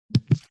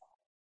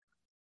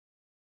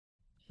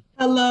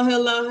Hello,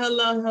 hello,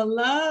 hello,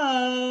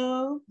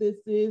 hello. This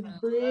is Uh,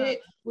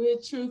 Britt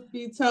with Truth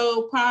Be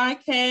Told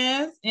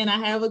podcast, and I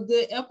have a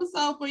good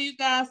episode for you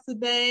guys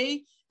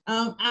today.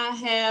 I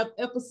have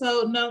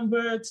episode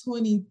number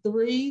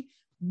 23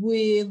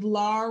 with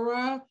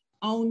Laura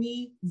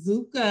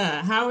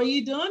Onizuka. How are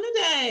you doing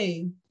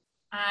today?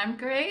 I'm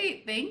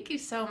great. Thank you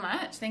so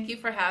much. Thank you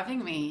for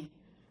having me.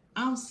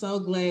 I'm so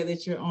glad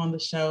that you're on the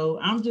show.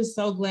 I'm just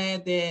so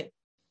glad that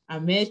I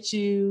met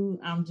you.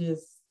 I'm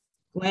just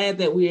glad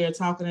that we are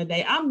talking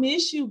today. I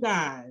miss you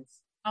guys.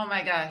 Oh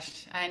my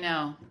gosh, I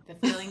know. The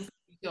feeling's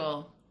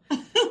mutual.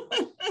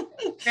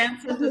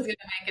 Francis is going to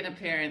make an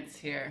appearance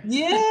here.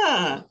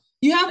 Yeah,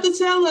 you have to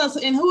tell us.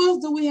 And who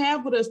else do we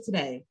have with us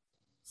today?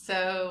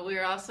 So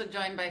we're also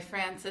joined by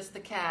Francis the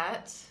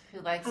cat,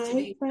 who likes to Hi,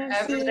 be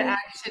wherever the Francis.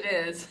 action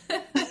is.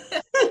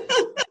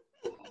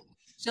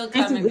 She'll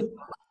come and Francis,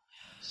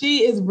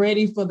 she is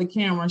ready for the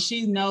camera.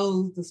 She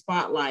knows the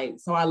spotlight,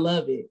 so I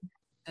love it.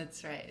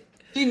 That's right.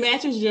 She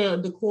matches your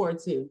decor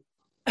too.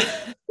 So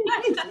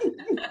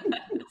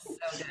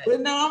good. But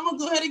no, I'm gonna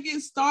go ahead and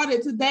get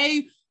started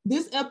today.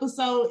 This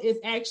episode is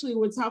actually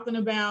we're talking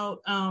about.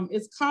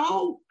 It's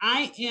called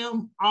 "I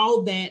Am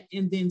All That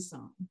and Then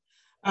Some."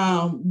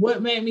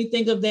 What made me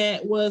think of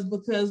that was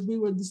because we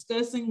were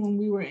discussing when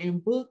we were in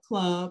book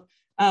club.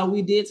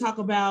 We did talk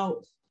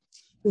about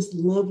this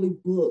lovely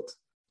book.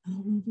 I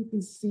don't know if you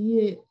can see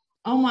it.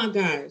 Oh my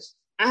gosh.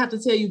 I have to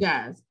tell you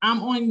guys,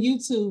 I'm on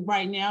YouTube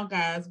right now,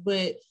 guys.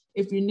 But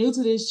if you're new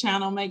to this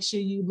channel, make sure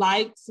you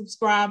like,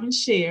 subscribe, and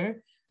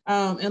share.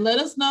 And let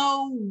us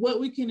know what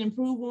we can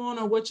improve on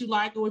or what you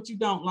like or what you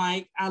don't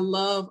like. I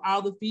love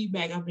all the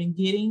feedback I've been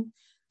getting.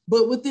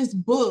 But with this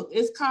book,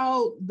 it's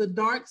called The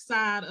Dark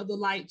Side of the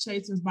Light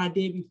Chasers by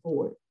Debbie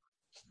Ford.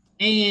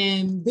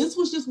 And this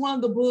was just one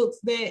of the books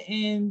that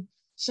in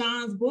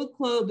Sean's book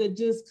club that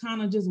just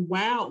kind of just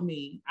wowed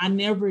me. I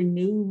never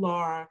knew,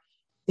 Laura,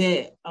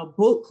 that a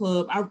book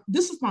club,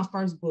 this is my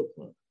first book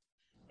club.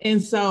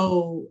 And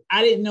so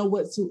I didn't know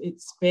what to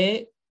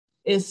expect.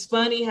 It's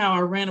funny how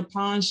I ran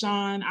upon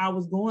Sean. I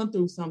was going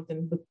through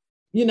something, but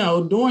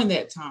during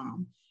that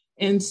time.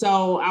 And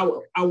so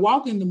I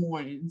walk in the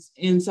mornings.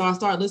 And so I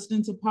started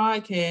listening to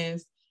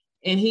podcasts,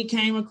 and he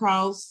came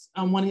across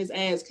one of his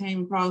ads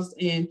came across,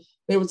 and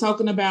they were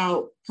talking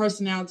about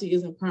personality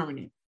isn't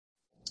permanent.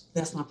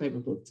 That's my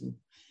favorite book too.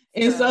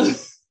 And so,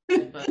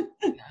 But,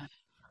 yeah.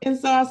 and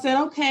so I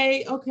said,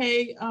 okay,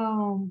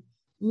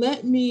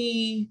 let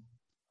me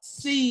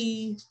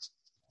see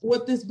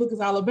what this book is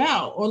all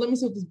about, or let me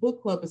see what this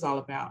book club is all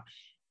about.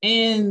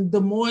 And the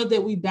more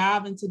that we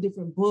dive into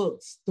different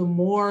books, the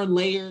more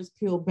layers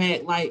peel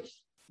back. Like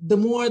the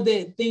more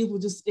that things will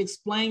just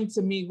explain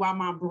to me why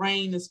my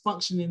brain is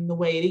functioning the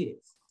way it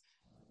is.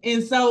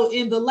 And so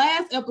in the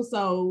last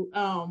episode,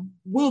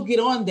 we'll get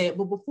on that.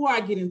 But before I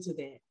get into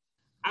that,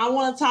 I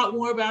want to talk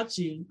more about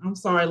you. I'm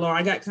sorry, Laura.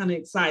 I got kind of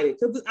excited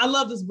because I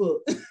love this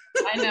book.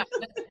 I know.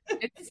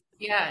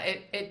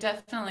 It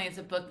definitely is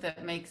a book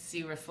that makes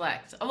you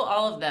reflect. Oh,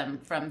 all of them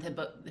from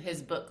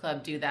his book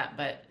club do that,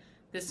 but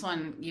this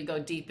one you go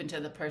deep into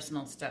the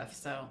personal stuff.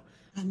 So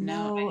I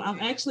no, know. I'm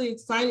actually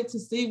excited to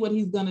see what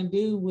he's going to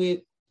do with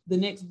the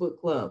next book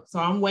club. So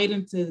I'm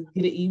waiting to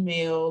get an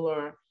email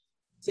or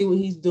see what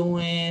he's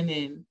doing.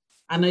 And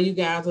I know you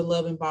guys are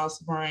loving Boss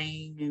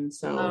Brain. And oh,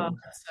 so,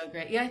 that's so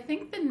great. Yeah, I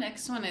think the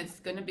next one is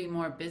going to be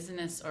more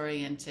business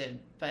oriented,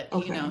 but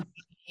okay.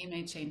 he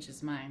may change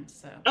his mind.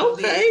 So it'll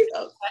be Okay.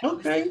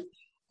 Okay.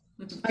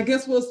 I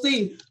guess we'll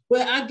see.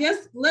 But I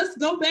guess let's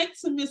go back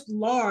to Miss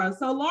Laura.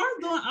 So Laura's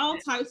doing all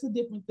types of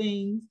different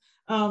things.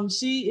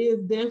 She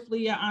is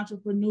definitely an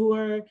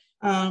entrepreneur.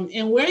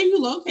 And where are you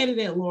located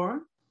at,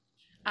 Laura?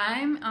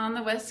 I'm on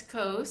the West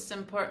Coast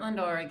in Portland,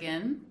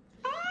 Oregon,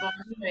 born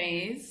and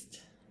raised.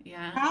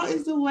 Yeah, How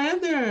is the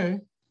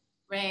weather?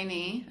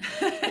 rainy.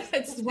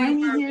 It's It's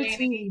raining super here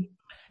rainy.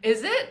 too.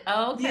 Is it?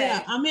 Oh, Yeah,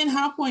 okay. I'm in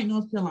High Point,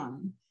 North Carolina.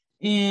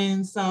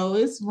 And so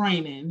it's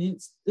raining.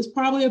 It's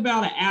probably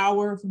about an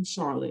hour from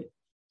Charlotte.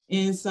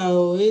 And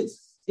so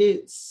it's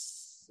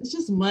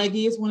just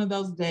muggy. It's one of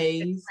those It's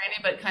days. rainy,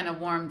 but kind of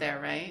warm there,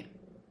 right?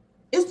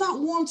 It's not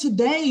warm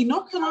today.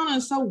 North Carolina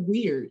is so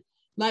weird.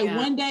 Like Yeah.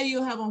 one day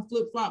you'll have on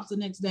flip flops, the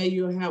next day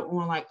you'll have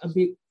on like a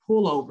big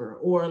pullover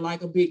or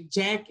like a big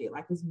jacket.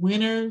 Like it's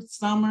winter,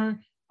 summer,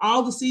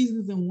 all the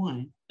seasons in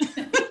one.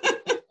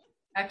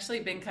 Actually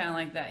been kind of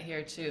like that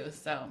here too.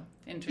 So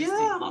Yeah, interesting.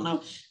 I don't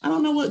know. I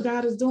don't know what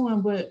God is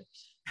doing, but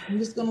I'm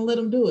just gonna let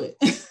him do it.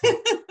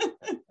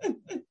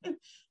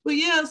 But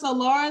yeah, so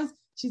Laura's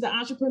she's an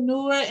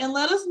entrepreneur, and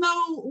let us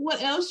know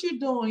what else you're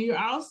doing. You're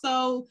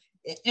also,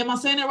 am I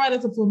saying it right,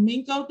 as a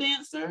flamenco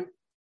dancer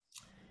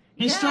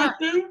Yeah,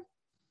 instructor?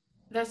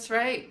 that's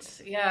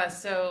right. Yeah,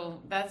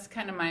 so that's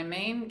kind of my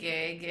main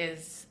gig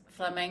is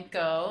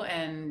flamenco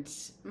and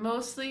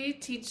mostly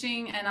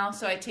teaching, and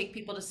also I take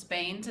people to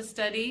Spain to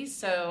study.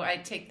 So I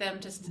take them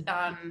to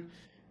on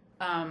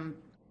um,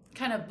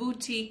 kind of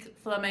boutique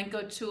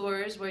flamenco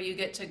tours where you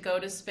get to go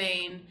to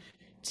Spain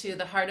to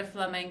the heart of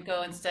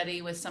flamenco and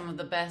study with some of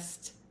the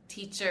best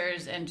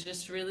teachers and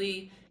just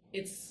really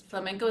it's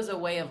flamenco is a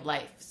way of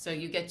life. So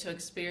you get to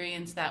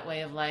experience that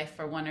way of life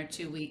for 1 or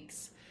 2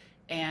 weeks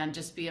and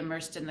just be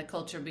immersed in the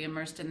culture, be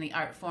immersed in the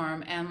art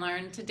form, and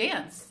learn to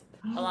dance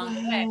Oh, along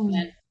the way. wow.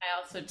 And I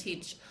also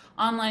teach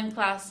online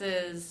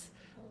classes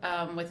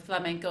with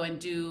flamenco and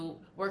do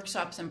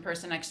workshops in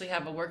person. I actually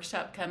have a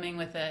workshop coming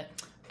with a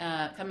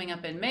coming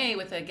up in May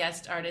with a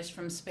guest artist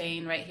from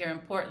Spain right here in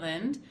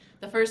Portland.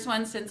 The first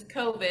one since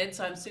COVID,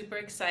 so I'm super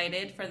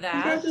excited for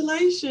that.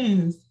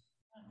 Congratulations.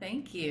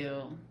 Thank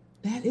you.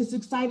 That is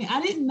exciting. I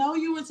didn't know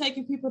you were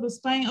taking people to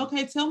Spain.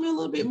 Okay, tell me a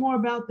little bit more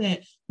about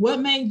that. What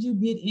made you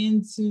get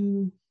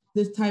into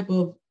this type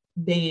of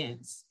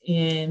dance,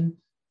 and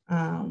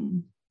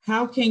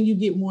how can you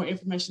get more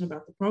information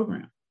about the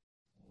program?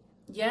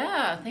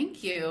 Yeah,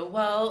 thank you.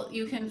 Well,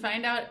 you can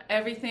find out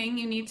everything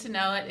you need to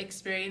know at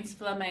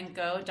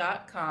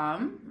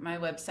experienceflamenco.com, my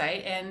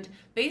website. And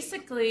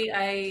basically,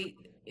 I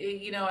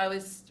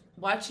was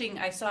watching,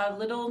 I saw a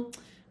little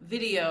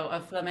video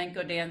of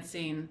flamenco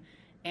dancing,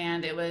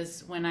 and it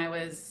was when I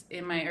was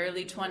in my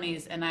early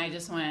 20s, and I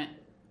just went,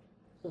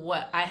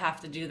 what I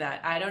have to do that.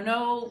 I don't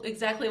know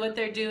exactly what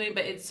they're doing,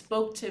 but it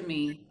spoke to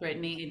me,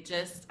 Brittany.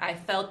 I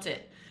felt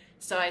it.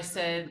 So I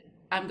said,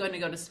 I'm going to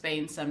go to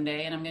Spain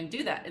someday and I'm going to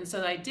do that. And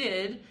so I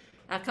did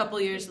a couple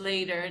years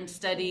later and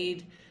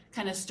studied,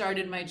 kind of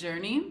started my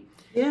journey.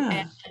 And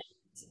Yeah.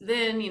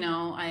 then,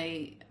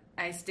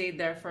 I stayed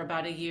there for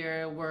about a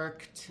year,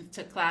 worked,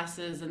 took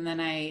classes, and then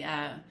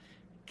I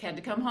had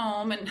to come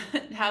home and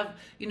have,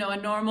 a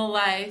normal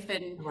life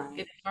and Right.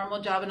 get a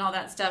normal job and all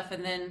that stuff.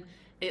 And then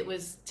it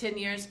was 10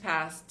 years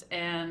passed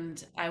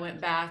and I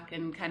went back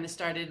and kind of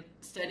started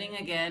studying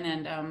again.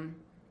 And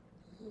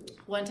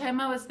one time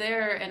I was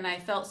there and I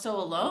felt so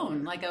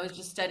alone. Like I was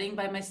just studying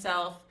by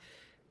myself,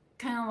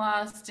 kind of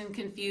lost and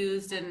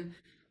confused. And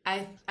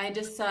I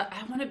just thought,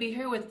 I want to be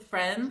here with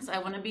friends. I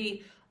want to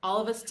be all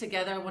of us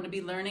together. I want to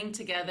be learning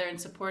together and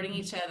supporting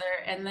each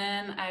other. And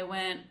then I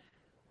went,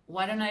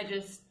 why don't I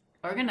just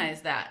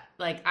organize that?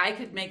 Like I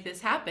could make this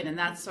happen. And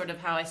that's sort of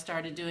how I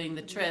started doing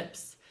the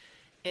trips.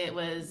 It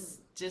was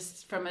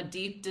just from a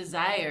deep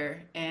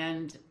desire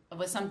and it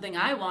was something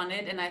I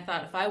wanted. And I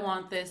thought, if I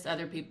want this,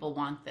 other people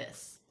want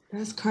this.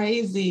 That's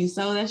crazy.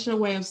 So that's your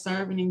way of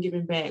serving and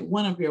giving back,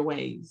 one of your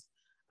ways.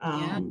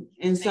 Yeah, And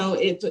thank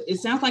so you. it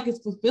sounds like it's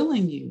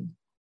fulfilling you.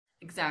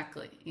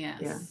 Exactly. Yeah.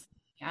 Yes,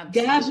 Guys,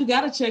 absolutely. you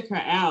got to check her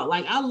out.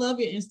 Like, I love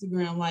your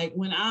Instagram. Like,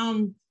 when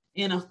I'm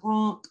in a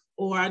funk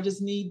or I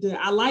just need to,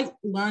 I like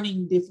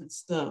learning different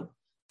stuff.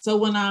 So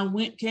when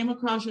came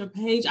across your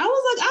page, I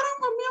was like, I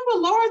don't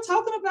remember Laura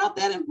talking about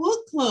that in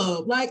book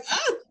club. Like, I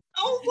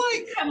was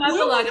like, Come up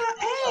where a lot. was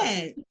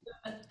I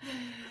at?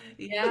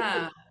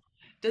 Yeah,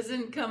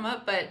 doesn't come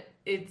up, but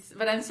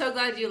I'm so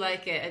glad you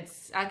like it.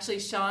 It's actually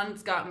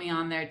Sean's got me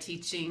on there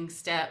teaching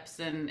steps,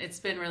 and it's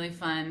been really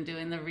fun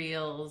doing the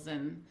reels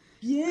and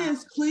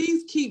Yes,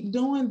 please keep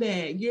doing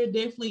that. You're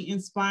definitely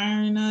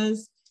inspiring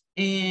us.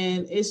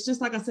 And it's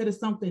just like I said, it's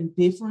something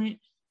different.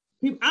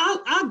 People,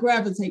 I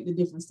gravitate to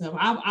different stuff.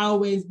 I've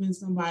always been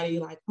somebody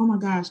like, oh my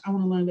gosh, I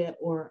want to learn that,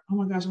 or oh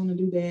my gosh, I want to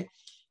do that.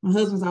 My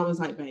husband's always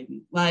like,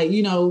 baby, like,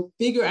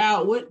 figure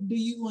out what do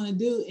you want to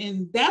do.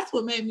 And that's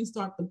what made me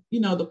start the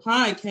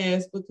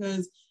podcast,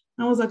 because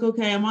I was like,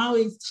 okay, I'm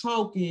always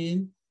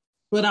talking,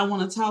 but I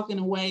want to talk in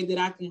a way that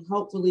I can,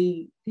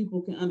 hopefully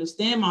people can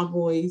understand my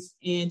voice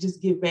and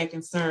just give back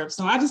and serve.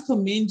 So I just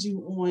commend you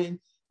on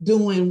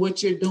doing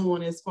what you're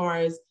doing as far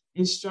as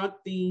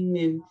instructing.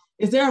 And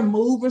is there a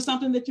move or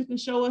something that you can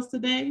show us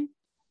today?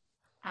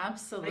 Like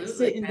absolutely.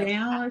 sitting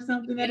down or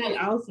something? That'd be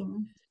Yeah.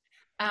 awesome.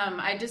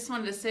 I just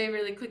wanted to say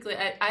really quickly,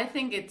 I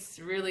think it's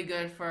really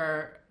good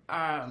for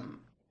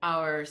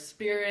our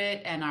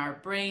spirit and our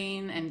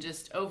brain and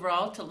just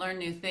overall to learn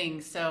new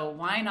things. So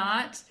why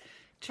not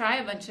try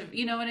a bunch of,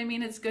 you know what I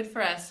mean? It's good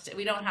for us.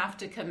 We don't have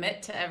to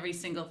commit to every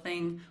single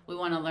thing we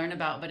want to learn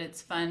about, but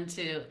it's fun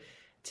to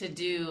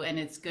do and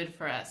it's good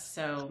for us.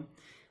 So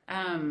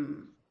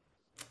um,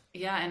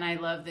 yeah, and I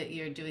love that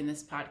you're doing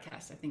this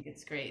podcast. I think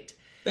it's great.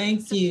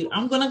 Thank So you.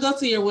 I'm gonna go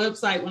to your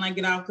website when I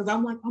get off, because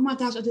I'm like, oh my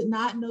gosh, I did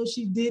not know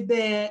she did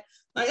that.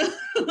 Like, it's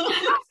like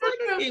I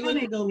so can't wait to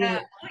funny. go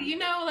Yeah. look.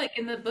 Well, like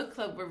in the book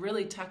club, we're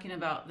really talking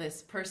about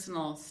this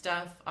personal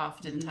stuff Mhm.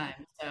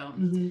 oftentimes. So,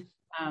 Mhm.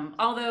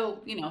 although,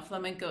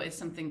 flamenco is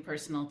something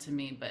personal to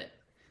me, but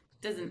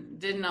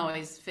didn't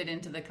always fit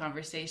into the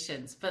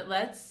conversations. But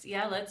let's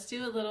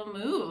do a little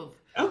move.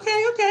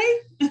 Okay, okay.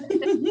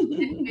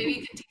 Maybe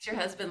you can teach your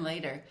husband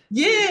later.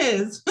 See,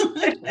 Yes.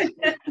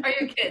 or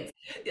your kids.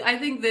 I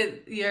think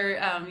that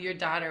your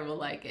daughter will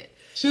like it.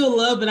 She'll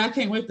love it. I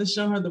can't wait to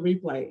show her the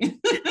replay.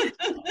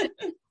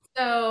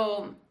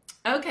 So,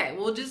 okay,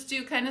 we'll just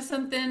do kind of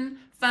something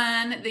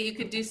fun that you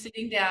could do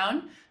sitting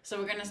down. So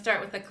we're going to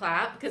start with a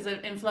clap because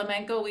in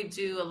flamenco we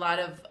do a lot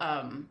of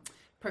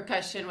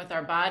percussion with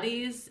our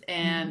bodies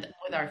and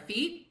with our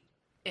feet,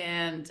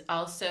 and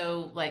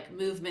also like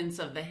movements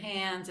of the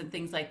hands and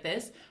things like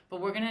this.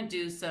 But we're going to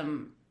do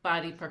some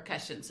body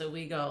percussion. So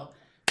we go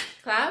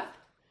clap,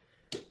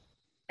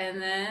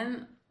 and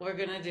then we're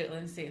gonna do.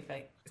 Let me see if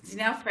I see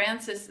now.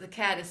 Francis, the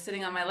cat, is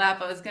sitting on my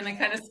lap. I was gonna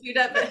kind of speed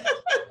up,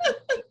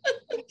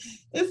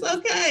 It's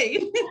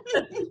okay.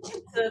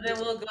 so then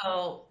we'll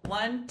go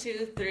 1,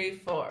 2, 3,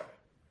 4.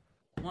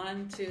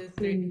 1, 2,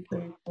 3. 2,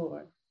 3,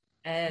 4.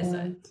 As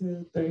 1,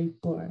 2, 3,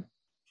 4.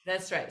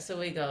 that's right. So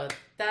we go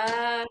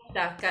da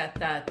da ka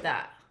da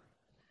da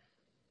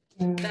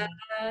da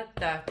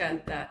da ka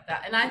da da,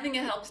 and I think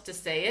it helps to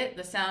say it.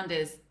 The sound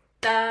is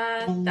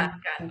da da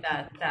ka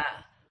da da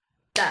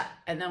da,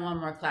 and then one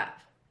more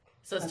clap.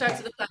 So it starts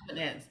Okay. with a clap and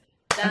ends.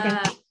 Okay. Da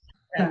da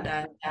Da, da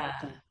da, da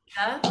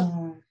da, da.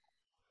 da,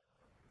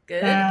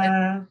 Good.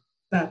 And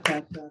da, da, da,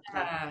 da,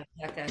 da, da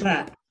da ka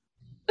da da.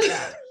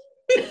 da.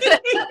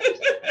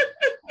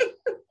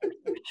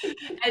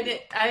 And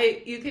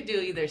you could do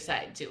either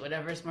side too,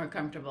 whatever's more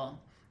comfortable.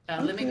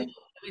 Okay. Let me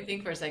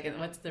think for a second.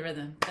 What's the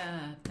rhythm?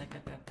 Da da ka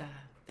da da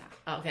da.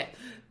 Oh, okay.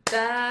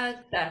 Da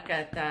da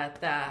ka da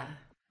da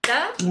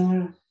da.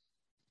 Yeah.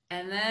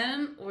 And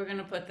then we're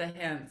gonna put the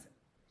hands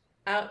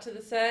out to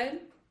the side,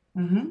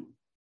 Mm-hmm.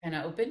 kind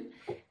of open,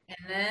 and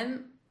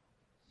then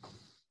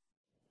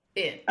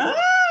in. Ah.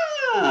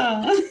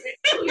 Oh,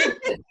 you're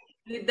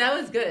good. That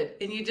was good.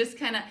 And you just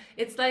kind of,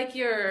 it's like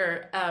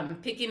you're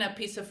picking a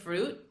piece of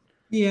fruit,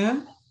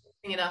 Yeah.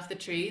 picking it off the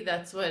tree.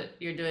 That's what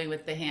you're doing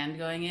with the hand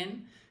going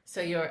in.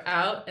 So you're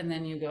out and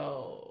then you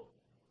go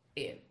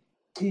in.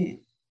 Yeah.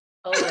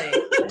 Ole.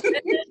 And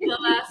then the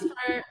last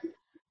part,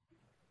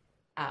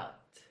 out.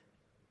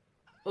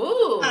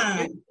 Ooh, Ah.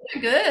 you're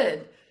doing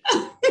good.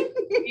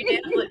 Your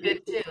nails look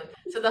good too.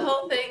 So the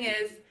whole thing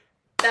is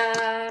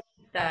da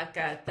da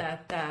ga da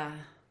da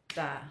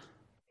da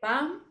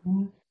bam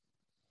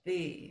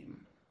theme.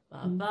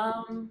 Ba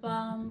bum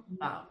bum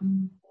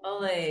bum.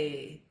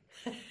 Ole.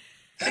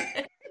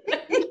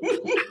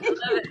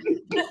 Love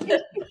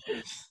it.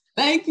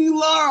 Thank you,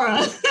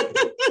 Laura.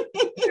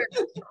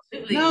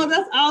 No, Absolutely.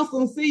 that's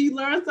awesome. See, you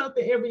learn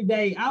something every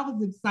day. I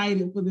was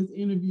excited for this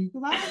interview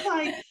because I was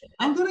like,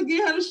 I'm gonna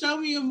get her to show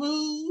me a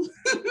move.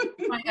 Oh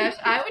my gosh,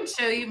 I would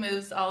show you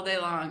moves all day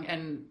long,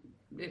 and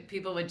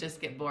people would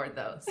just get bored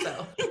though.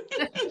 So,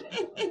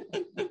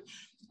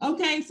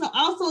 Okay, so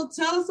also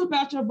tell us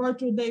about your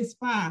virtual day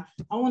spa.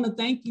 I want to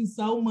thank you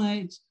so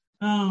much.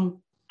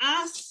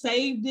 I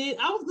saved it.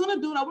 I was gonna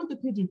do it. I went to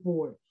Pigeon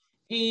Forge,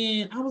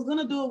 and I was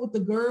gonna do it with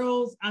the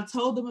girls. I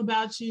told them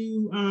about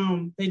you.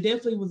 They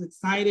definitely was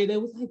excited. They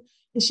was like,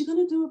 "Is she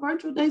gonna do a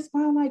virtual day spa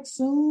like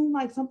soon,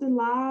 like something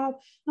live?"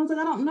 And I was like,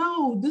 "I don't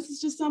know. This is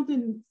just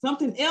something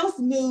else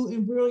new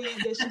and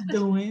brilliant that she's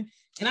doing."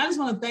 And I just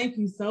want to thank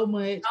you so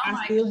much. oh I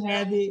my still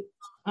have it.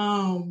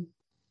 Um,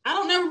 I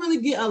don't never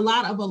really get a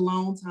lot of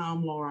alone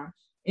time, Laura.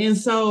 And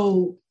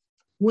so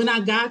when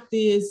I got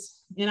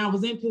this and I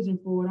was in Pigeon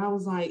Forward, I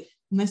was like,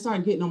 when they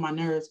started getting on my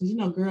nerves, because you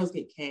know, girls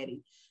get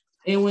catty.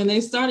 And when they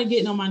started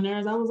getting on my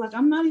nerves, I was like,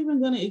 I'm not even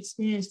going to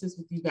experience this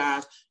with you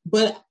guys,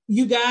 but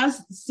you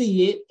guys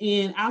see it,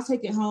 and I'll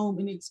take it home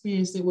and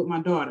experience it with my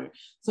daughter.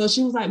 So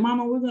she was like,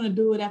 Mama, we're going to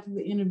do it after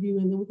the interview,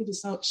 and then we could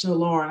just show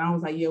Laura. And I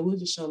was like, yeah, we'll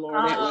just show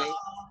Laura that way. gosh.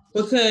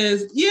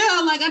 Because,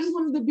 yeah, like I just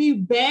wanted to be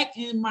back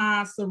in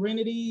my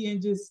serenity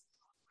and just.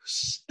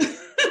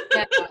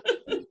 Yeah,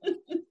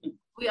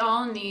 we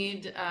all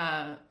need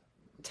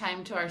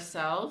time to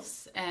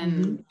ourselves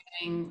Mm-hmm. and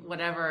doing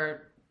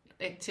whatever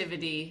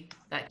activity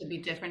that could be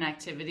different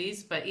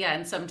activities. But yeah,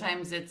 and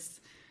sometimes it's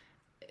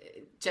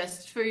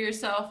just for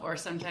yourself, or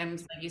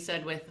sometimes, like you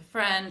said, with a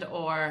friend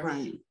or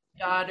Right.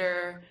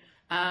 daughter.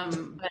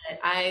 But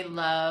I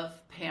love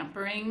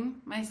pampering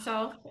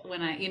myself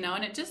when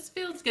and it just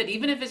feels good,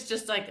 even if it's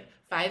just like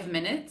 5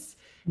 minutes.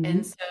 Mm-hmm.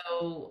 And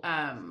so,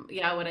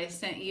 yeah, what I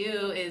sent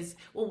you is,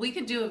 well, we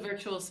could do a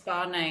virtual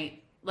spa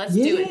night. Let's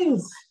do it.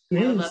 Yes.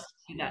 I would love Yes.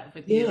 to do that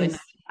with you. And Yes.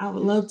 I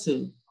would love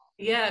to.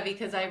 yeah,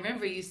 because I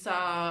remember you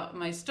saw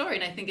my story,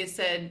 and I think it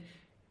said,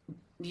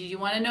 you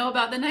want to know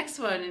about the next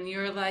one? And you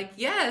were like,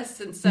 yes.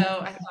 And so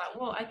I thought,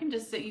 well, I can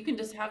just say, you can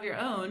just have your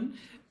own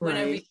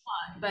whenever you Right.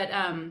 want.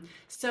 But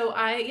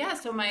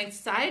so my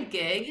side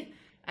gig,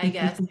 I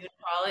guess you would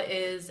call it,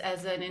 is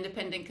as an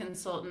independent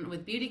consultant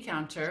with Beauty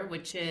Counter,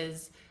 which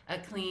is a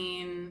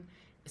clean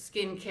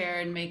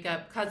skincare and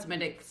makeup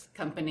cosmetics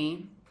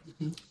company.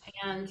 Mhm.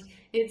 And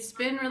it's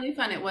been really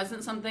fun. It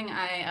wasn't something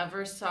I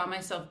ever saw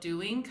myself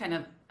doing, kind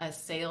of a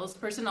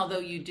salesperson, although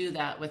you do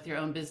that with your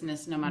own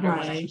business no matter what,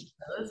 I Right.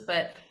 suppose.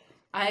 But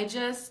I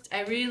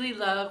really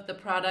love the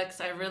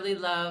products. I really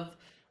love,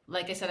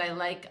 like I said,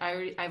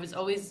 I was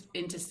always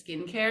into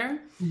skincare,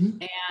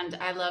 Mhm. and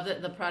I love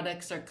that the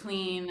products are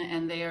clean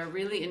and they are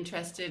really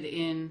interested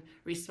in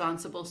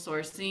responsible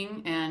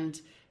sourcing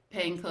and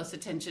paying close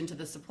attention to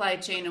the supply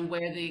chain and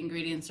where the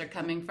ingredients are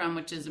coming from,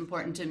 which is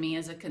important to me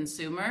as a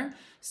consumer.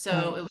 So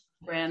Right. it was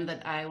a brand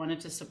that I wanted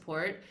to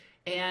support.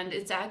 And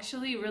it's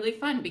actually really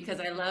fun because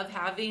I love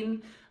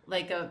having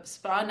like a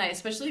spa night,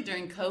 especially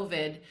during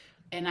COVID.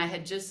 And I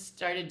had just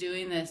started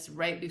doing this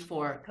right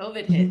before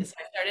COVID hit. Mhm. So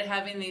I started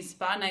having these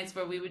spa nights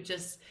where we would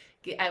just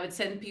I would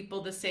send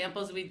people the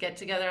samples. We'd get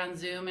together on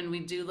Zoom and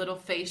we'd do little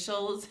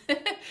facials. Oh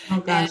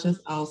And gosh, that's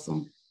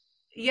awesome.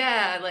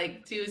 yeah,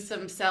 like do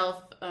some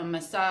self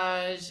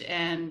massage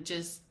and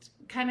just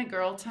kind of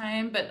girl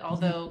time, but Mhm.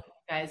 although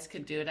guys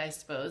could do it, I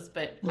suppose,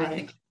 but I Right.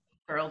 think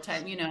girl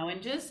time,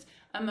 and just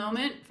a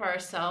moment for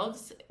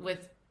ourselves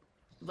with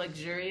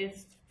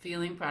luxurious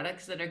feeling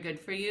products that are good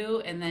for you,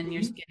 and then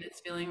your Mhm. skin is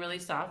feeling really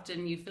soft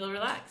and you feel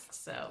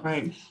relaxed. So,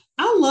 Right.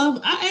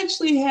 I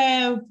actually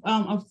have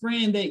a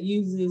friend that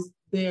uses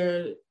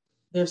their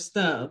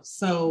stuff.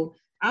 So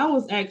I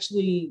was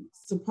actually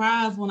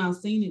surprised when I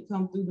seen it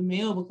come through the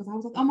mail because I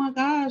was like, oh my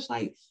gosh,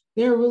 like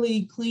they're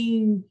really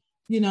clean,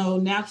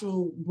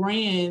 natural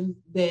brand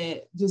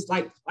that just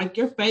like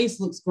your face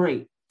looks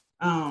great.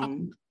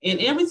 And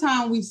every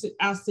time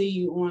I see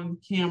you on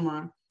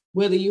camera,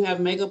 whether you have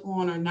makeup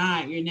on or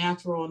not, you're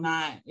natural or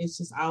not, it's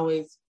just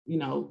always,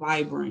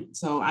 vibrant.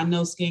 So I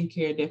know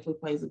skincare definitely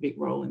plays a big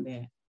role in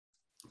that.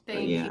 But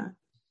thank you. yeah,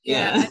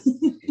 Yeah, yeah,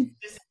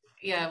 it's just,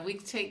 yeah, we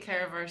take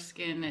care of our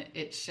skin.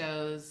 It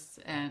shows,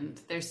 and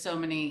there's so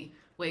many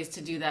ways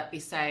to do that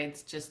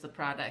besides just the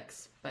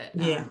products.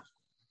 yeah,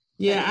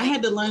 yeah. But I thank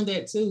had to learn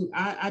that too.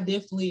 I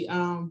definitely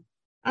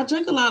I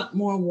drink a lot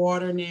more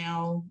water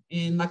now,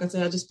 and like I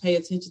said, I just pay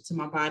attention to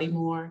my body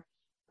more.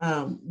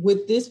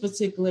 With this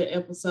particular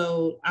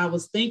episode, I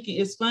was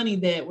thinking it's funny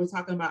that we're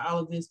talking about all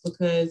of this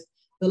because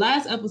the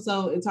last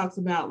episode it talks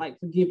about like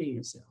forgiving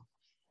yourself.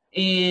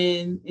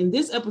 And in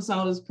this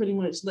episode is pretty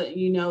much letting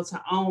you know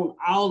to own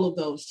all of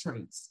those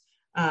traits.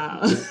 Uh,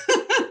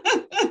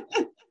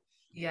 I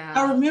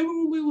yeah. remember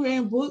when we were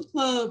in book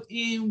club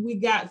and we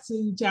got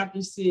to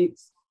chapter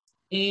 6,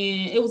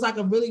 and it was like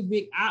a really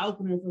big eye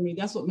opener for me.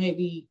 That's what made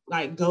me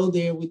like go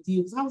there with you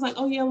because I was like,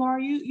 oh yeah,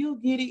 Laura, you'll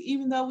get it.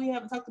 Even though we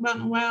haven't talked about it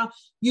in a while,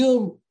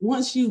 you'll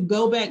once you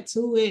go back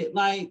to it,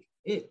 like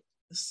it.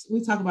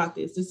 We talk about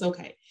this. It's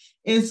okay.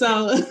 And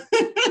so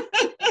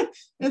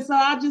and so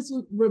I just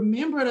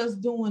remembered us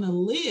doing a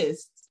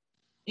list.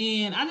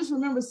 And I just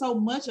remember so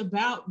much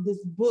about this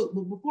book.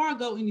 But before I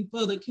go any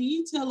further, can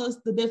you tell us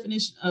the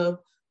definition of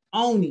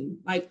owning,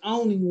 like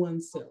owning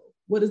oneself?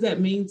 What does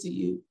that mean to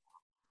you?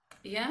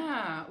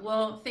 Yeah,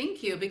 well,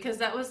 thank you because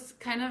that was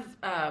kind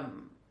of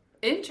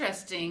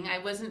interesting. I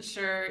wasn't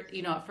sure,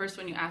 at first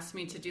when you asked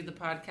me to do the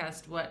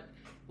podcast, what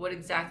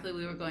exactly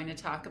we were going to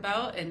talk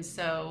about. And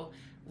so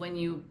when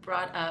you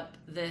brought up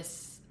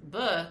this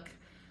book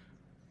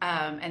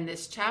and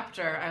this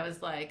chapter, I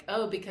was like,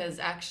 oh, because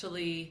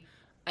actually,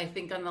 I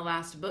think on the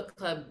last book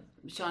club,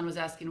 Sean was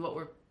asking what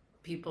were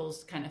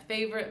people's kind of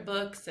favorite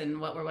books and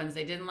what were ones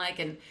they didn't like.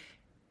 And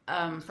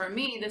for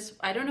me, this,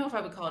 I don't know if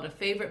I would call it a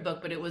favorite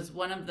book, but it was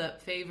one of the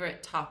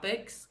favorite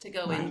topics to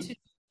go Right. into.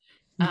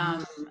 Mm-hmm.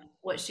 Um,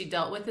 what she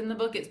dealt with in the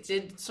book, it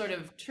did sort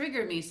of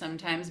trigger me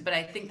sometimes, but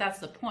I think that's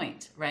the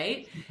point,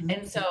 right?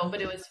 And so, Mm-hmm.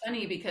 but it was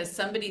funny because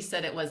somebody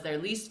said it was their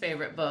least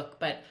favorite book,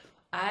 but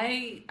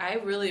I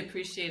really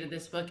appreciated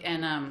this book,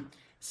 and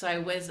so I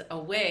was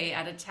away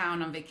out of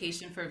town on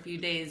vacation for a few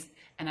days,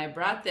 and I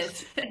brought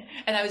this,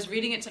 and I was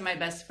reading it to my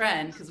best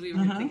friend because we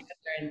were Uh-huh. together,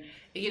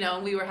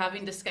 and we were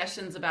having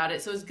discussions about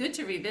it, so it was good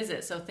to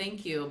revisit. So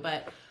thank you,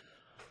 but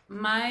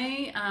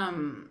my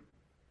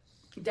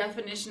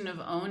definition of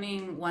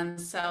owning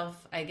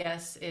oneself, I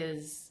guess,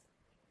 is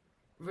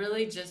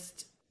really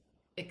just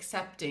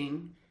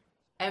accepting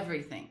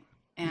everything.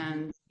 Mm-hmm.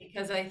 And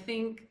because I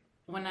think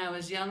when I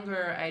was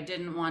younger, I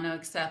didn't want to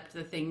accept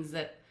the things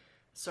that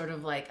sort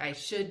of like I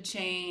should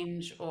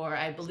change or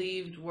I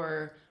believed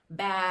were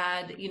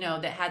bad,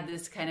 that had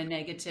this kind of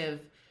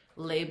negative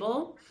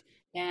label.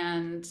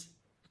 And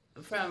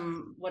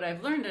from what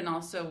I've learned and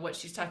also what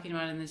she's talking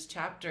about in this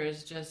chapter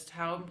is just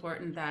how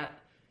important that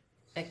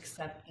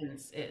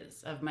acceptance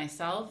is of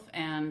myself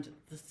and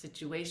the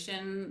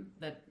situation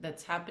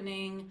that's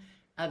happening,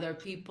 other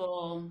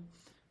people,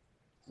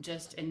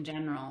 just in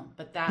general.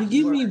 But You that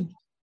give word, me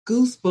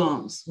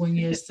goosebumps when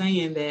you're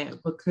saying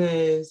that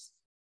because,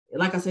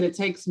 like I said, it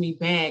takes me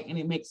back and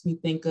it makes me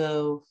think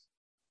of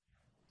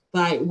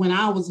like when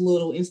I was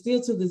little and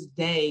still to this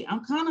day.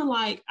 I'm kind of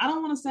like, I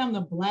don't want to say I'm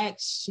the black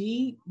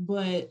sheep,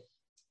 but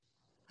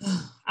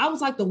I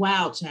was like the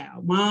wild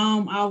child.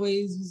 Mom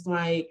always was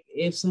like,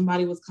 if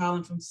somebody was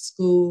calling from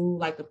school,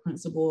 like the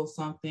principal or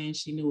something,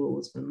 she knew it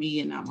was for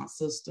me and not my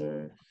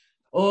sister.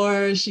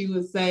 Or she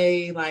would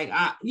say, like,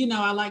 I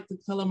like to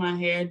color my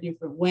hair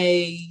different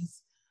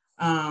ways.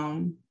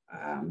 I'm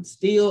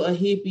still a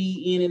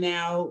hippie in and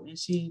out, and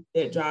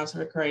that drives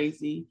her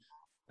crazy.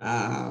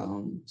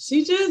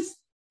 She just,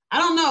 I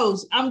don't know.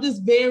 I've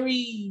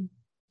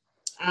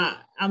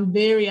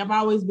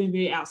always been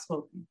very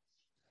outspoken.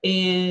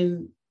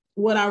 And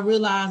what I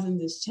realized in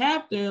this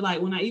chapter,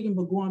 like when I even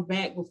been going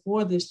back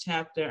before this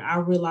chapter, I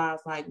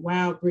realized like,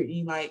 wow,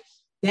 Brittany, like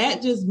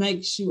that just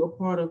makes you a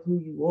part of who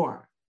you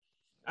are.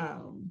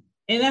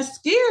 And that's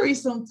scary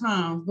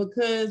sometimes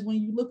because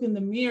when you look in the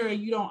mirror,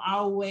 you don't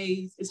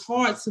always, it's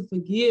hard to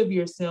forgive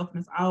yourself.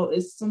 And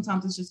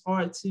sometimes it's just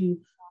hard to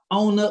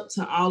own up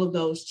to all of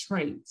those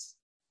traits.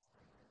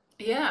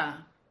 yeah,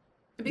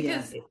 Yeah.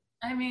 because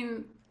I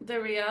mean, the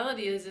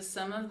reality is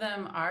some of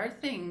them are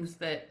things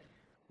that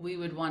we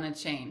would want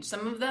to change.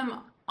 Some of them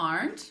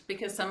aren't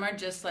because some are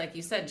just like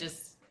you said,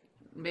 just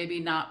maybe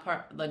not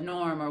part the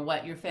norm or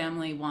what your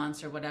family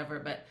wants or whatever,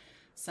 but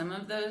some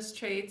of those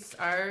traits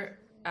are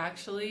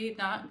actually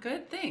not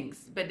good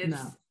things.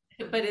 No,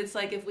 But it's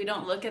like if we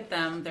don't look at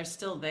them, they're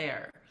still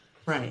there.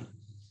 right.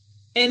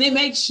 And it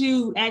makes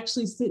you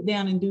actually sit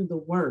down and do the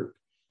work.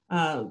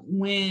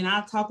 When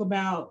I talk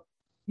about,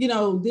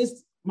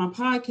 this, my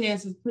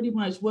podcast is pretty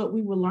much what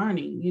we were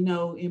learning,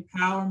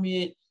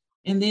 empowerment.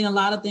 And then a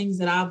lot of things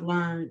that I've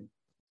learned,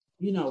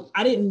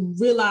 I didn't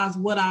realize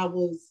what I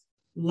was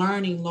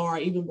learning, Laura,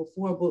 even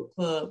before book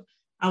club.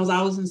 I was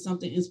always in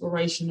something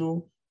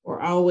inspirational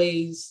or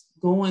always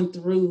going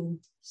through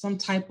some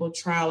type of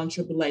trial and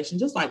tribulation,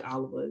 just like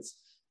all of us.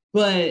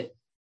 But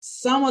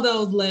some of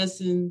those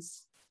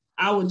lessons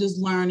I would just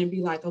learn and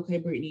be like, okay,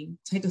 Brittany,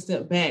 take a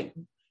step back.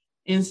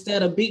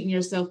 Instead of beating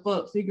yourself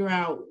up, figure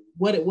out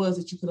what it was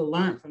that you could have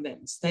learned from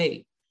that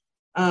mistake.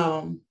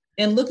 And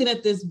looking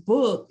at this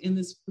book in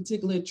this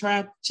particular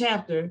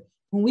chapter,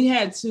 when we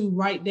had to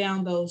write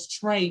down those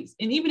traits,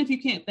 and even if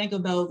you can't think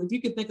of those, if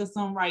you could think of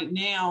some right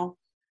now,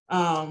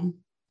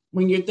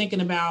 when you're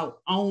thinking about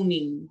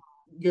owning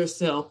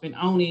yourself and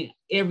owning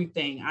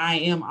everything, I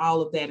am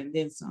all of that and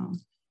then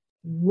some.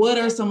 What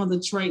are some of the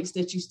traits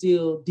that you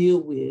still deal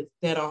with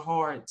that are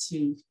hard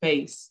to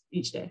face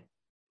each day?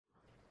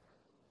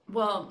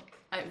 Well,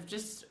 I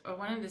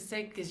wanted to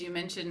say, because you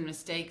mentioned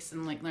mistakes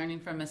and like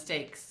learning from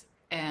mistakes.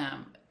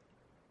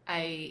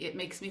 It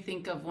makes me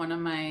think of one of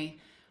my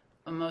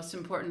most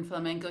important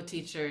flamenco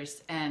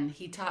teachers, and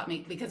he taught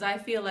me, because I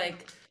feel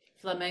like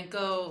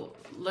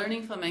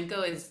learning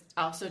flamenco is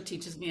also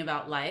teaches me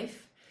about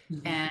life.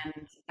 Mm-hmm.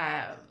 And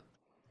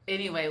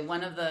anyway,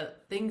 one of the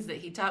things that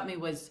he taught me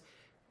was,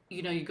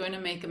 you're going to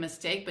make a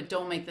mistake, but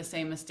don't make the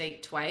same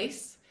mistake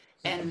twice.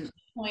 And the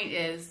point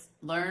is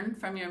learn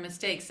from your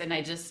mistakes. And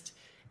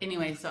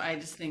so I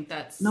just think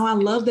that's. No, I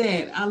love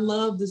that. I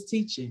love this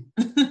teaching.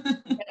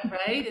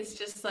 Right? It's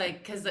just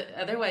like, because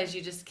otherwise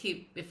you just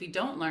keep, if we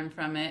don't learn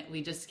from it,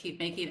 we just keep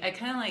making, I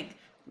kind of like,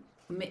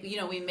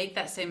 we make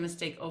that same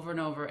mistake over and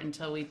over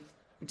until we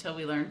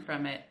learn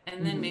from it.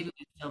 And then maybe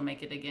we still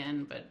make it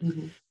again.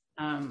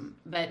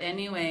 But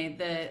anyway,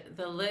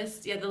 the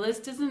list, the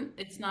list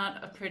it's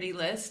not a pretty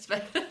list,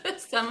 but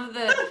some of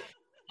the,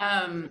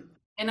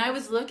 and I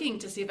was looking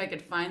to see if I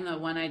could find the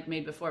one I'd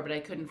made before, but I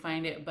couldn't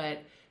find it.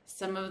 But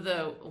some of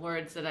the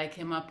words that I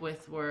came up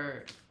with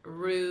were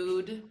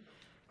rude.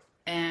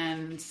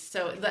 And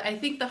so I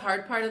think the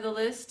hard part of the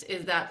list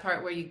is that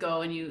part where you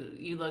go and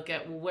you look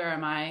at, well, where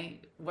am I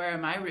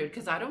rude?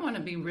 Because I don't want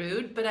to be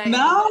rude, but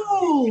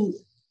No.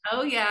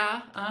 Oh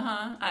yeah,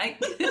 I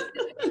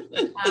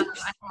I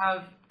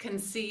have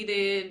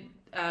conceited,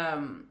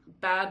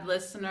 bad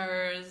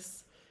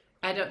listeners.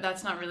 I don't.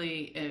 That's not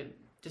really a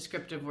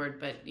descriptive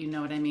word, but you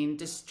know what I mean.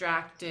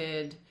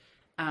 Distracted,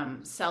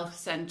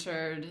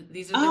 self-centered.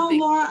 These are the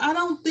things. Laura, I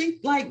don't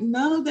think like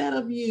none of that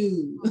of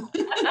you.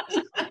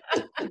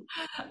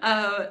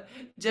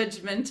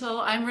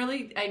 Judgmental.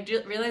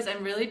 Realize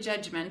I'm really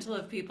judgmental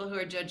of people who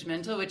are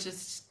judgmental, which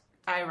is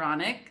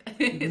ironic.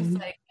 It's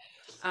like.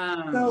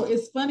 So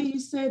it's funny you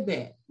said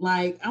that.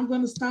 Like, I'm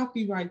going to stop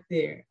you right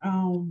there.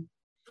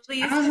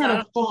 Please, I had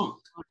a funk.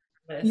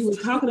 You were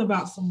talking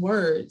about some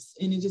words,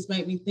 and it just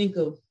made me think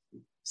of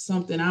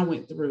something I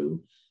went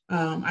through.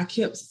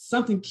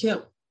 Something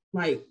kept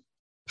like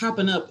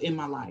popping up in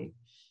my life,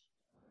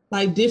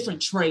 like different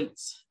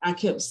traits I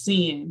kept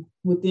seeing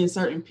within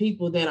certain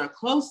people that are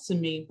close to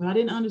me, but I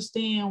didn't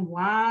understand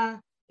why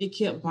it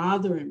kept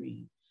bothering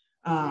me.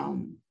 I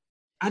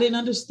didn't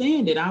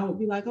understand it. I would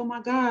be like, oh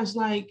my gosh,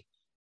 like,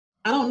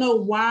 I don't know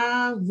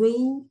why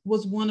rude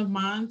was one of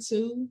mine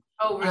too.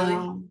 Oh,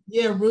 really?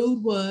 Yeah,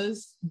 rude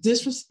was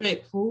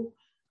disrespectful,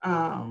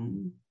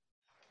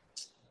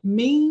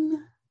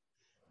 mean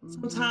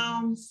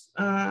sometimes.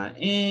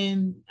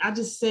 And I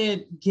just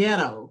said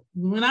ghetto.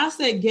 When I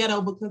said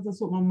ghetto, because that's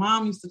what my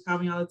mom used to call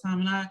me all the time.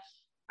 And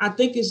I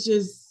think it's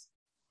just,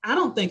 I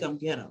don't think I'm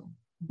ghetto.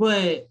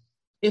 But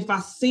if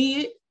I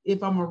see it,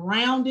 if I'm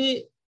around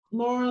it,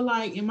 Laura,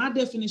 like in my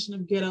definition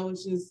of ghetto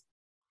is just,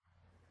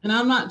 and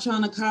I'm not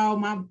trying to call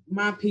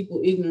my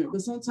people ignorant,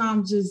 but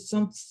sometimes just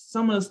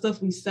some of the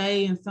stuff we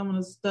say and some of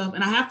the stuff,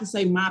 and I have to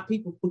say my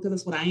people because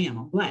that's what I am.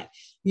 I'm Black,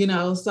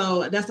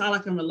 so that's all I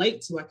can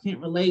relate to. I can't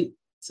relate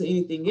to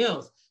anything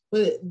else,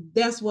 but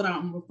that's what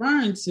I'm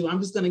referring to.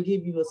 I'm just going to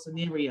give you a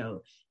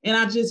scenario. And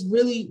I just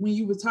really, when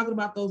you were talking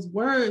about those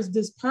words,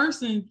 this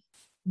person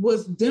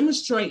was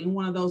demonstrating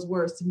one of those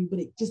words to me, but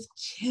it just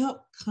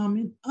kept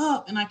coming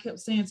up. And I kept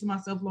saying to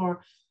myself, Laura,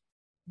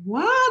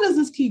 why does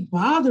this keep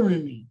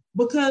bothering me?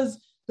 Because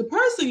the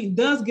person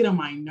does get on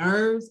my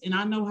nerves, and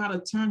I know how to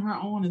turn her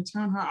on and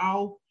turn her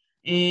off.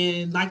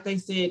 And like they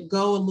said,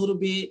 go a little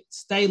bit,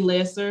 stay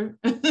lesser.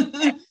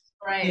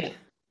 Right. Yeah,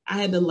 I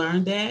had to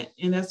learn that.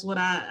 And that's what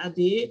I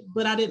did.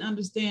 But I didn't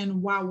understand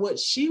why what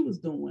she was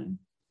doing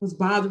was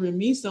bothering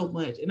me so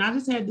much. And I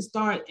just had to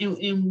start.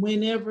 And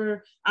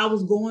whenever I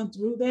was going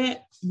through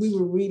that, we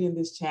were reading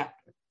this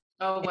chapter.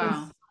 Oh,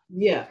 wow. And,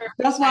 yeah.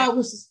 That's why it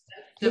was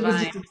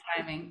divine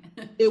timing.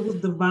 It was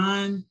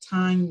divine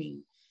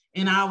timing.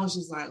 And I was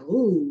just like,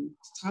 ooh,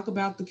 talk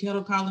about the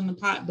kettle calling the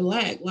pot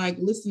black. Like,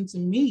 listen to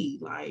me.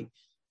 Like,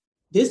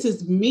 this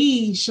is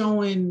me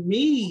showing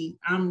me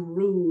I'm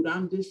rude,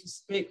 I'm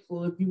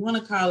disrespectful. If you want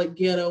to call it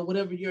ghetto,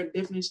 whatever your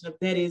definition of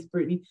that is,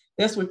 Brittany,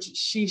 that's what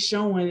she's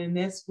showing, and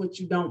that's what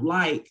you don't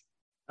like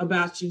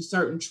about you,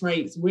 certain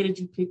traits. Where did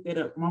you pick that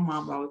up? My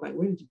mom's always like,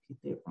 where did you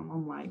pick that from?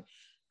 I'm like,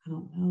 I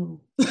don't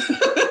know.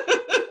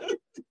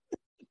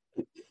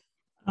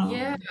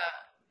 Yeah.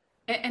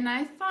 And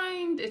I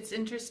find it's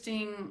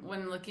interesting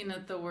when looking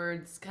at the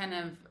words kind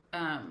of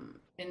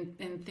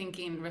in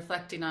thinking,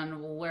 reflecting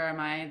on, well, where am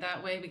I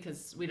that way?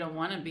 Because we don't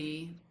want to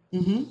be,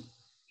 mm-hmm,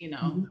 you know,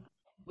 mm-hmm.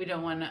 we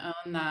don't want to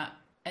own that.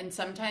 And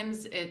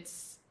sometimes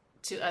it's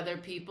to other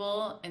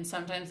people and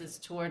sometimes it's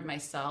toward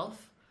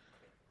myself,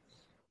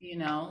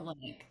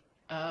 like,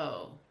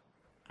 oh,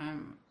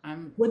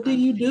 What do I'm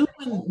you do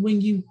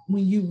when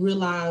you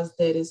realize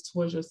that it's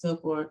towards yourself,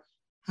 or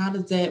how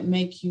does that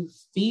make you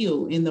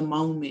feel in the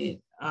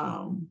moment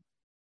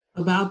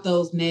about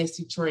those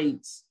nasty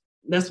traits?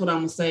 That's what I'm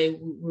gonna say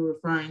we're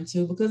referring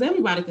to, because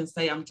everybody can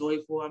say I'm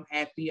joyful, I'm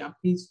happy, I'm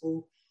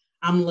peaceful,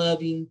 I'm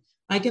loving.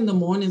 Like in the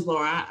mornings,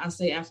 Laura, I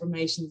say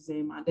affirmations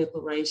in my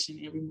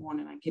declaration every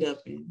morning. I get up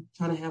and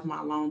try to have my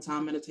alone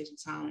time, meditation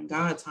time, and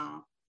God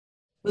time.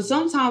 But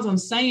sometimes I'm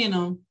saying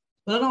them,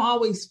 but I don't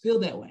always feel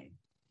that way.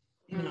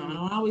 I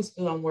don't always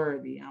feel I'm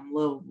worthy, I'm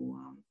lovable,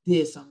 I'm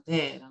this, I'm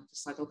that. I'm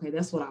just like, okay,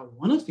 that's what I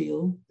want to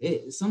feel.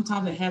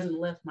 Sometimes it hasn't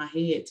left my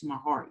head to my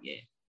heart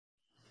yet.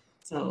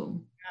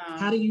 So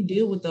how do you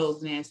deal with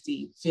those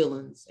nasty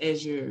feelings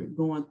as you're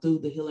going through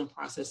the healing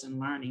process and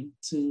learning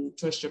to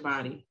trust your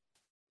body?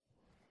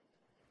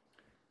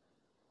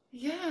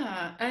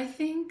 Yeah, I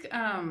think,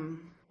 well,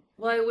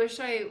 I wish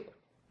I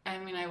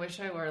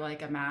were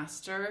like a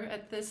master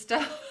at this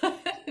stuff.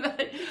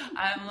 But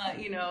I'm like,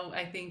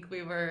 I think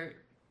we were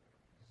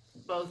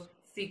both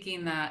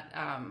seeking that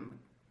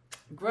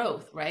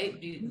growth,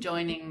 right?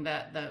 Joining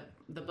the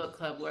book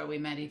club where we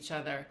met each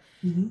other.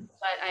 Mm-hmm.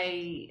 But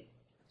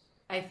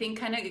I think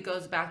kind of it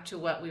goes back to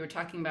what we were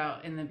talking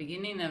about in the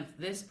beginning of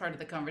this part of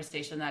the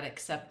conversation, that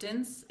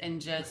acceptance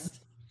and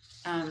just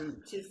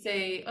to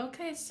say,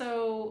 okay,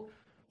 so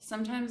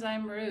sometimes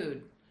I'm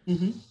rude,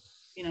 Mm-hmm.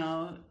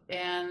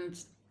 and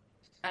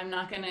I'm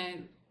not gonna,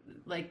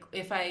 like,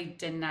 if I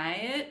deny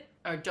it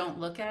or don't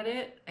look at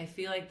it, I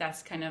feel like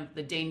that's kind of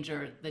the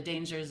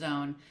danger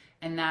zone,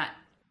 and that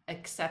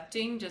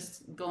accepting,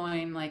 just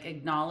going like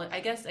I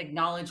guess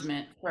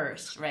acknowledgement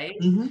first, right?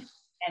 Mm-hmm.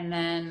 And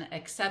then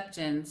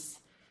acceptance,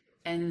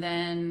 and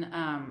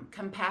then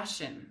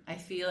compassion. I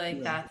feel like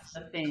Yeah. that's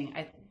the thing.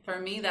 For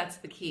me, that's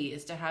the key,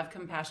 is to have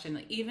compassion,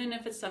 like, even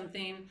if it's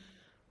something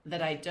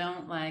that I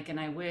don't like and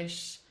I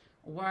wish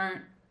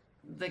weren't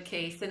the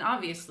case. And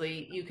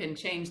obviously, you can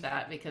change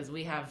that because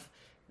we have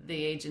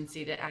the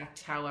agency to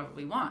act however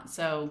we want.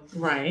 So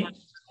Right.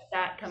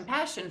 that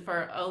compassion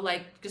for, oh,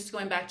 like, just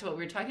going back to what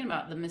we were talking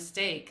about, the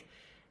mistake,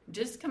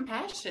 just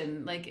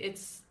compassion, like,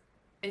 it's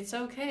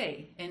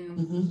okay, and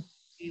Mm-hmm.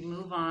 we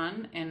move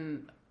on,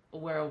 and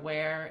we're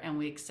aware, and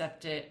we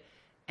accept it,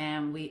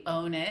 and we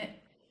own it,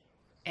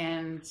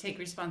 and take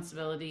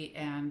responsibility,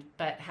 and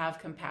but have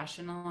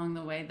compassion along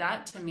the way.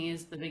 That to me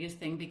is the biggest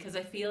thing, because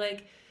I feel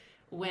like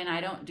when I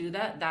don't do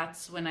that,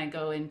 that's when I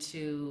go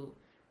into,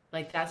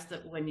 like, that's the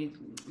when you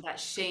that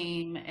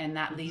shame, and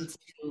that leads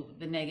to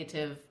the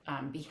negative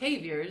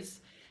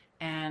behaviors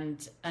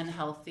and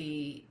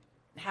unhealthy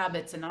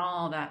habits and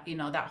all that,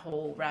 that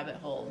whole rabbit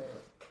hole.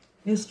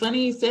 It's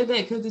funny you said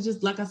that, because it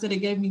just, like I said, it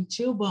gave me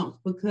chill bumps,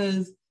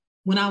 because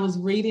when I was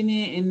reading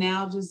it and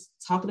now just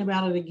talking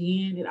about it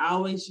again, it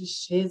always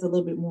just sheds a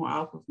little bit more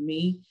off of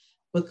me,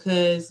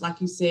 because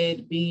like you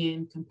said,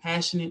 being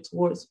compassionate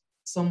towards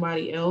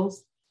somebody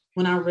else.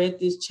 When I read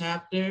this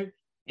chapter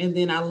and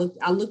then I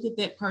looked at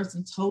that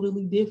person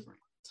totally different,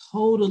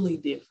 totally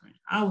different.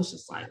 I was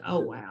just like, oh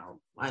wow,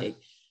 like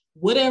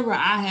whatever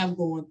I have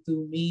going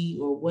through me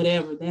or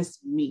whatever, that's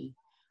me.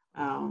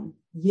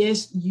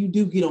 Yes, you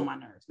do get on my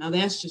nerves. Now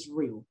that's just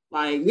real.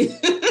 Like you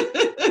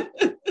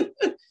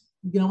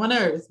get on my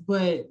nerves,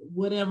 but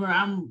whatever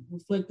I'm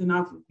reflecting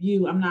off of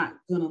you, I'm not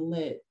gonna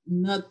let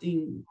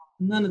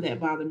none of that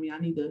bother me. I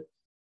need to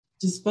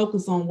just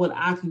focus on what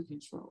I can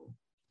control.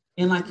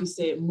 And like you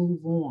said,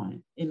 move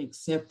on and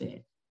accept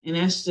that. And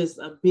that's just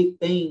a big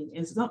thing.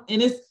 And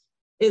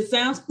it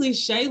sounds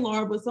cliche,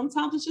 Laura, but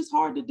sometimes it's just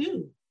hard to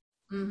do.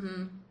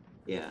 Mm-hmm.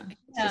 Yeah,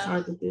 it's just Yeah.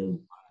 hard to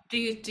do. Do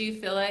you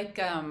feel like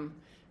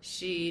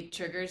she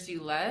triggers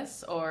you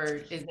less, or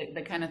is it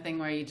the kind of thing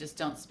where you just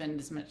don't spend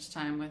as much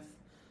time with?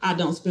 I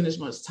don't spend as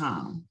much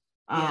time.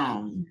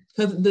 Yeah.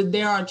 Because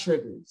there are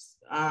triggers.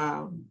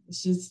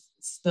 It's just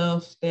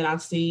stuff that I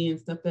see and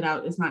stuff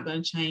that it's not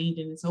going to change,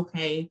 and it's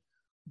okay.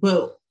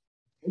 But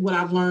what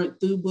I've learned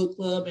through book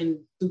club and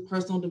through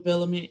personal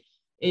development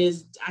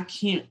is I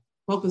can't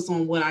focus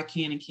on what I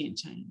can and can't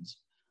change.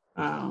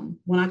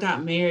 When I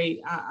got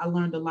married, I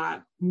learned a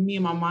lot. Me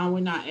and my mom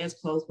were not as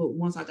close, but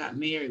once I got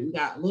married, we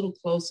got a little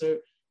closer,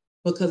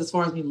 because as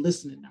far as me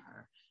listening to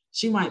her,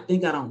 she might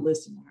think I don't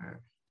listen to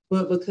her,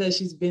 but because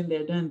she's been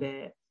there, done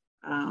that,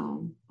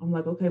 I'm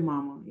like, okay,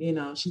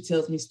 mama, she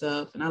tells me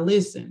stuff and I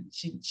listen.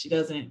 She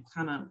doesn't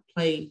kind of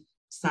play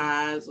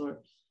sides or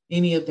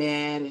any of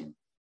that. And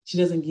she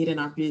doesn't get in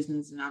our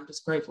business. And I'm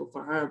just grateful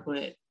for her.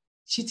 But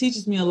she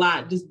teaches me a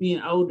lot just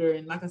being older.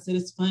 And like I said,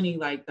 it's funny,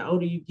 like the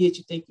older you get,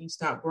 you think you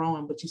stop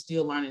growing, but you're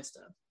still learning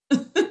stuff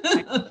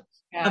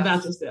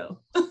about yourself.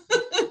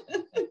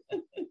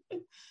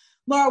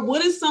 Laura,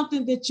 what is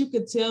something that you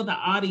could tell the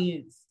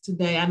audience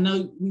today? I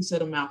know we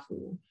said a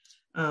mouthful.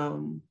 I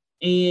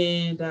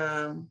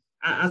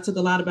took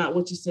a lot about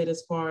what you said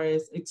as far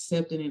as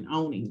accepting and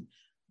owning.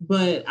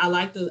 But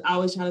I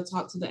always try to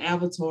talk to the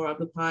avatar of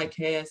the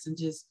podcast and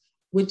just,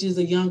 which is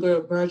a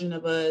younger version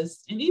of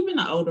us and even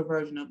an older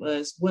version of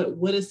us.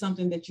 What is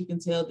something that you can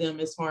tell them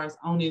as far as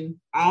owning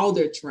all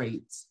their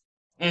traits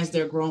as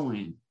they're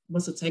growing?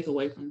 What's the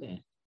takeaway from that?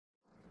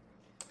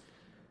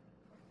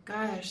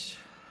 Gosh.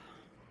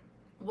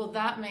 Well,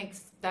 that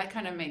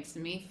kind of makes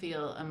me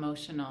feel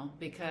emotional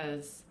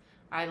because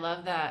I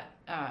love that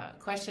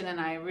question, and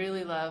I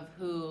really love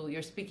who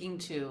you're speaking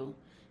to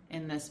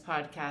in this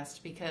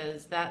podcast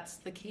because that's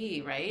the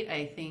key, right?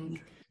 I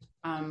think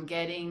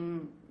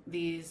getting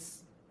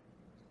these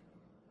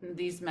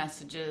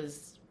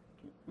messages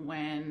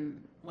when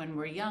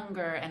we're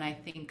younger, and I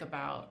think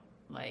about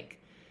like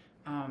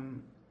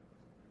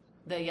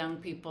the young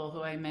people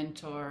who I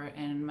mentor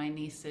and my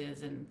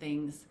nieces and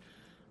things.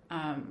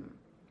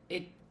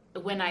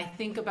 When I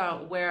think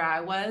about where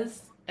I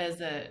was as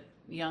a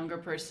younger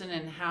person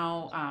and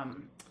how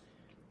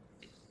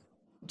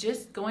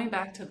just going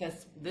back to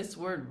this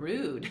word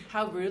rude,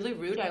 how really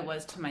rude I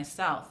was to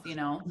myself,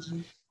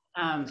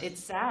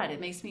 it's sad.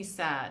 It makes me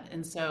sad.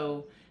 And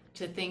so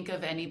to think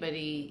of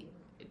anybody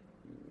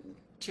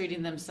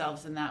treating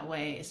themselves in that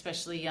way,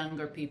 especially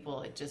younger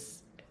people, it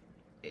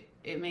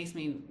makes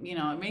me,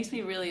 it makes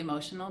me really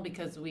emotional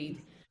because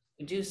we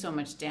do so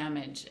much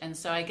damage. And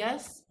so I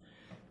guess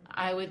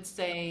I would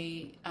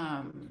say,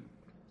 I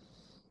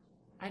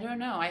don't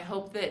know. I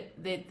hope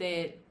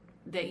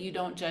that you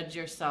don't judge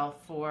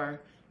yourself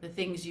for the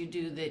things you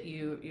do that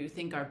you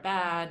think are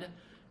bad,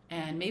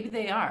 and maybe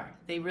they are.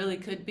 They really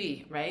could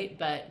be, right?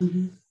 But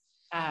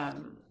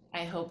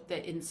I hope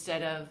that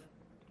instead of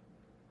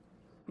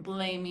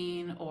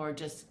blaming or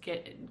just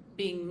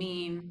being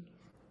mean,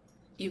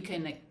 you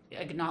can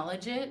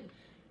acknowledge it,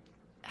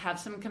 have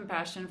some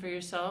compassion for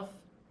yourself,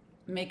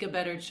 make a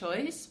better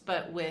choice,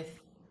 but with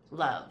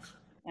love.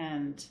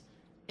 And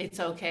it's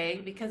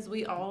okay because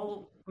we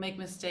all make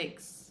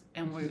mistakes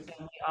and we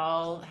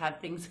all have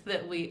things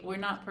that we're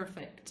not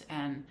perfect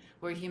and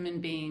we're human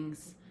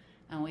beings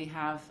and we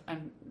have,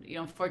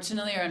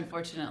 fortunately or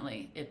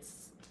unfortunately,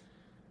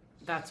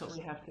 that's what we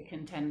have to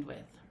contend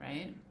with,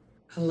 right?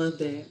 I love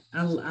that.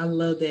 I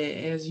love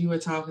that. As you were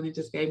talking, it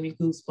just gave me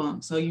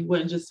goosebumps. So you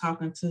weren't just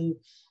talking to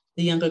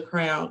the younger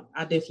crowd.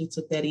 I definitely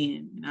took that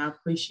in, and I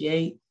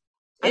appreciate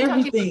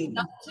everything.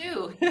 I'm talking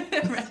about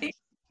myself too, right?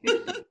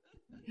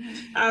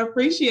 I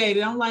appreciate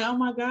it. I'm like, oh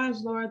my gosh,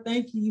 Laura,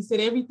 thank you. You said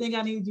everything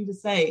I needed you to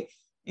say.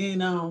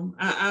 And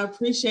I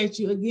appreciate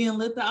you. Again,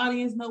 let the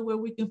audience know where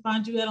we can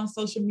find you at on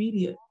social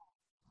media.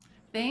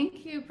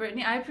 Thank you,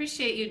 Brittany. I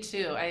appreciate you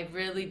too. I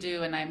really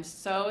do. And I'm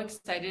so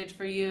excited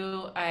for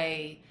you.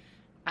 I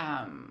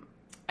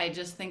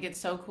just think it's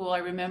so cool. I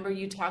remember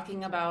you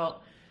talking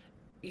about,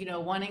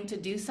 wanting to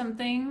do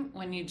something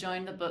when you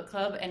joined the book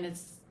club. And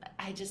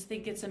I just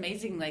think it's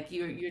amazing. Like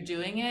you're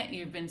doing it.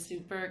 You've been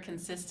super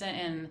consistent.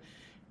 And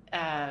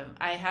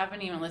I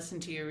haven't even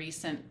listened to your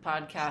recent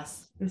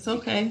podcast. It's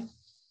okay.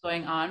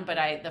 Going on, but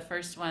the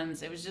first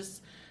ones,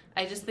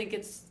 I just think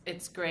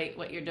it's great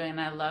what you're doing.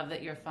 I love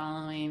that you're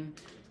following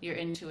your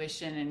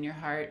intuition and your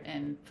heart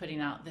and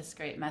putting out this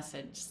great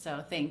message.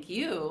 So thank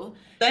you.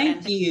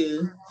 Thank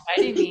you for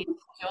inviting me to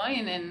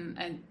join,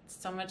 and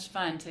so much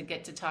fun to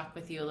get to talk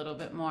with you a little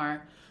bit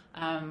more.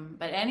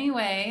 But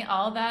anyway,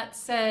 all that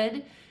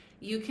said,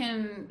 you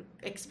can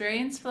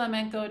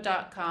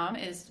experienceflamenco.com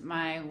is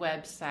my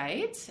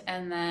website.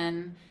 And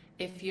then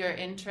if you're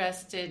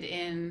interested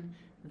in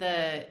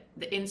the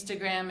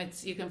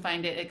Instagram, you can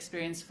find it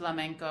Experience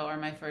Flamenco or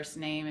my first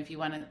name if you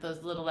want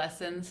those little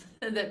lessons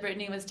that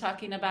Brittany was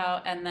talking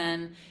about. And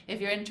then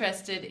if you're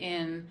interested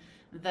in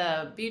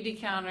the beauty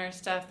counter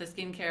stuff, the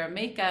skincare,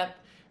 makeup,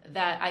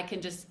 that I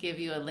can just give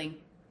you a link,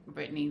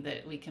 Brittany,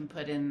 that we can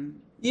put in.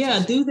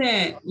 Yeah, do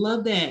that.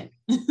 Love that.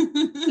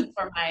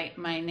 For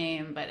my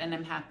name, and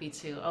I'm happy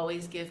to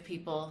always give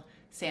people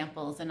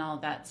samples and all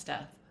that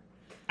stuff.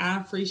 I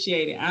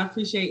appreciate it. I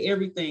appreciate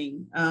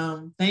everything.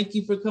 Thank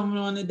you for coming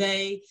on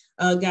today.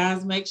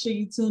 Guys, make sure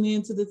you tune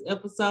in to this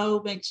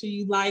episode. Make sure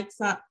you like,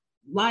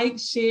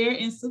 share,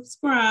 and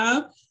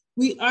subscribe.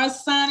 We are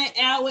signing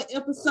out with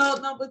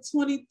episode number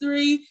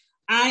 23.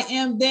 I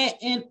am that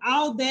and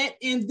all that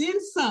and then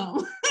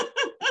some.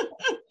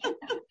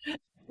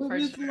 With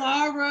Miss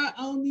Laura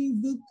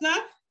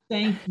Onizuka.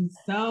 Thank you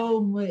so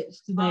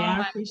much today.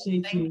 I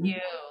appreciate you.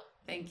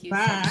 Thank you.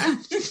 Bye.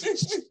 So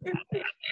much.